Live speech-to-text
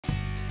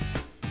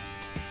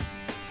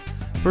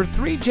For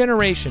 3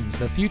 generations,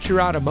 the Future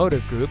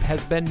Automotive Group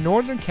has been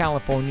Northern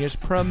California's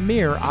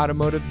premier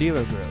automotive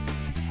dealer group.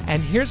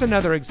 And here's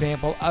another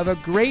example of a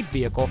great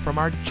vehicle from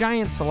our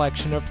giant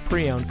selection of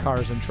pre-owned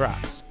cars and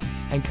trucks.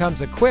 And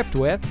comes equipped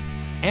with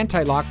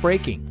anti-lock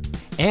braking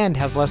and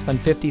has less than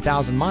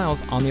 50,000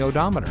 miles on the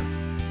odometer.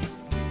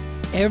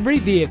 Every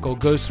vehicle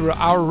goes through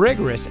our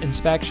rigorous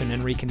inspection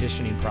and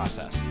reconditioning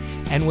process.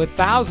 And with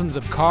thousands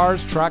of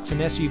cars, trucks, and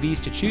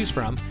SUVs to choose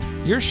from,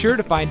 you're sure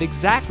to find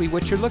exactly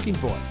what you're looking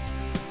for.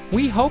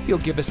 We hope you'll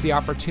give us the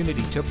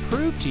opportunity to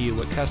prove to you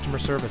what customer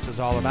service is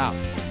all about.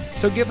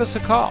 So give us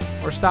a call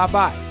or stop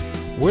by.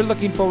 We're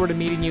looking forward to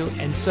meeting you,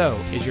 and so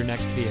is your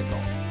next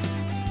vehicle.